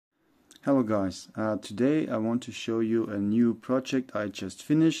Hello guys, today I want to show you a new project I just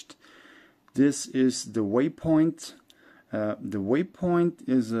finished. This is the Waypoint. The Waypoint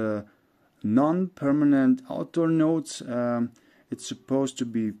is a non-permanent outdoor node. It's supposed to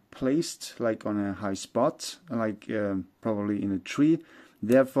be placed like on a high spot, like probably in a tree.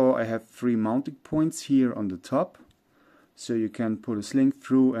 Therefore I have 3 mounting points here on the top. So you can put a sling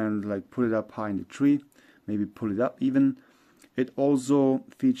through and like put it up high in the tree, maybe pull it up even. It also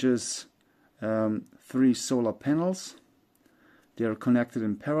features 3 solar panels. They are connected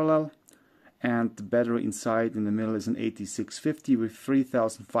in parallel, and the battery inside in the middle is an 8650 with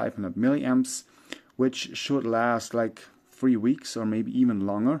 3500 milliamps, which should last like 3 weeks or maybe even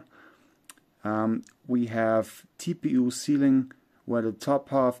longer. We have TPU sealing where the top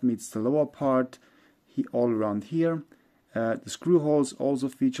half meets the lower part all around here. The screw holes also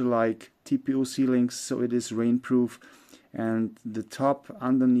feature like TPU sealings, so it is rainproof. And the top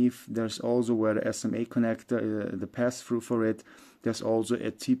underneath, there's also where the SMA connector, the pass-through for it, there's also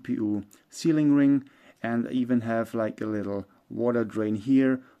a TPU sealing ring, and I even have like a little water drain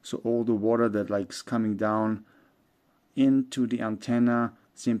here, so all the water that like's coming down into the antenna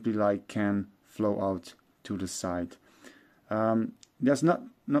simply like can flow out to the side. There's not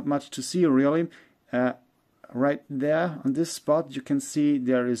much to see really. Right there on this spot you can see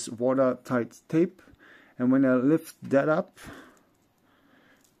there is watertight tape. And when I lift that up,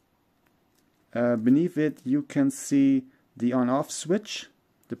 beneath it you can see the on-off switch,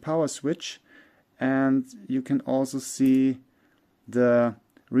 the power switch, and you can also see the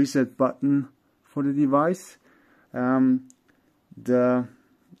reset button for the device. The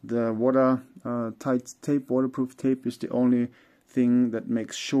watertight tape, waterproof tape, is the only thing that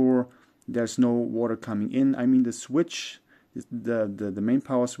makes sure there's no water coming in. I mean the switch, the main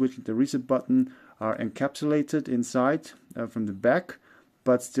power switch, the reset button are encapsulated inside from the back,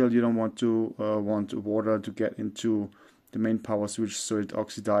 but still you don't want water to get into the main power switch, so it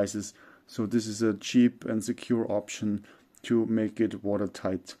oxidizes. So this is a cheap and secure option to make it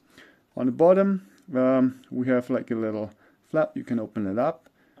watertight. On the bottom we have like a little flap. You can open it up.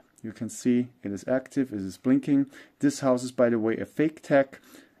 You can see it is active, it is blinking. This houses, by the way, a fake tag,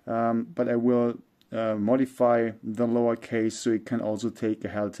 but I will modify the lowercase so it can also take a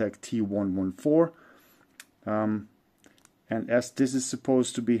Haltech T114. And as this is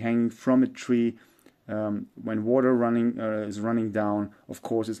supposed to be hanging from a tree, when water is running down, of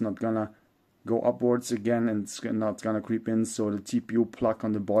course it's not gonna go upwards again and it's not gonna creep in, so the TPU plug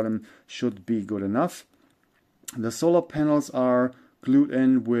on the bottom should be good enough. The solar panels are glued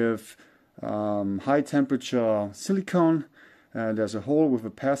in with high temperature silicone. There's a hole with a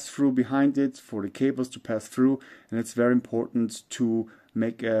pass-through behind it for the cables to pass through, and it's very important to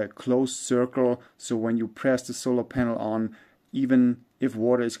make a closed circle, so when you press the solar panel on, even if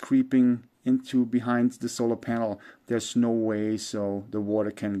water is creeping into behind the solar panel, there's no way so the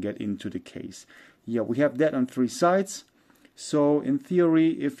water can get into the case. Yeah, we have that on 3 sides. So in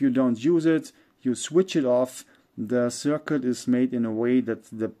theory, if you don't use it, you switch it off. The circuit is made in a way that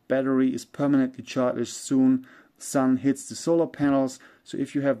the battery is permanently charged as soon sun hits the solar panels. So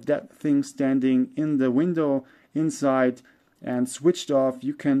if you have that thing standing in the window inside and switched off,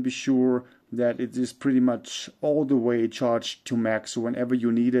 you can be sure that it is pretty much all the way charged to max. So whenever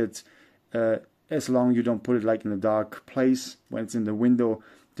you need it, as long as you don't put it like in a dark place when it's in the window,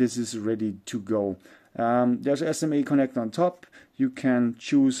 this is ready to go. There's a SMA connector on top. You can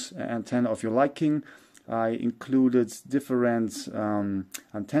choose an antenna of your liking. I included different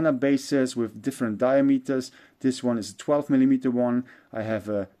antenna bases with different diameters. This one is a 12mm one. I have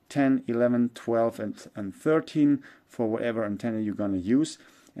a 10, 11, 12 and 13 for whatever antenna you're gonna use.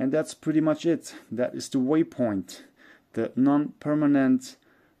 And that's pretty much it. That is the Waypoint, the non-permanent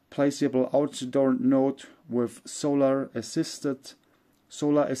placeable outdoor node with solar assist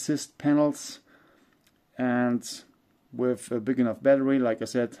panels, and with a big enough battery. Like I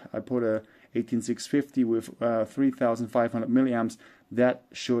said, I put a 18650 with 3500 milliamps. That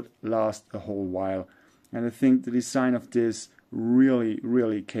should last a whole while, and I think the design of this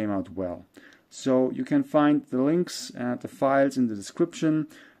really came out well. So you can find the links and the files in the description.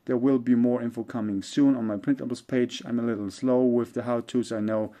 There will be more info coming soon on my printables page. I'm a little slow with the how-tos. I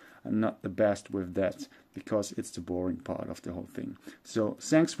know I'm not the best with that because it's the boring part of the whole thing. So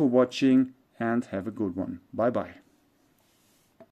thanks for watching and have a good one. Bye bye.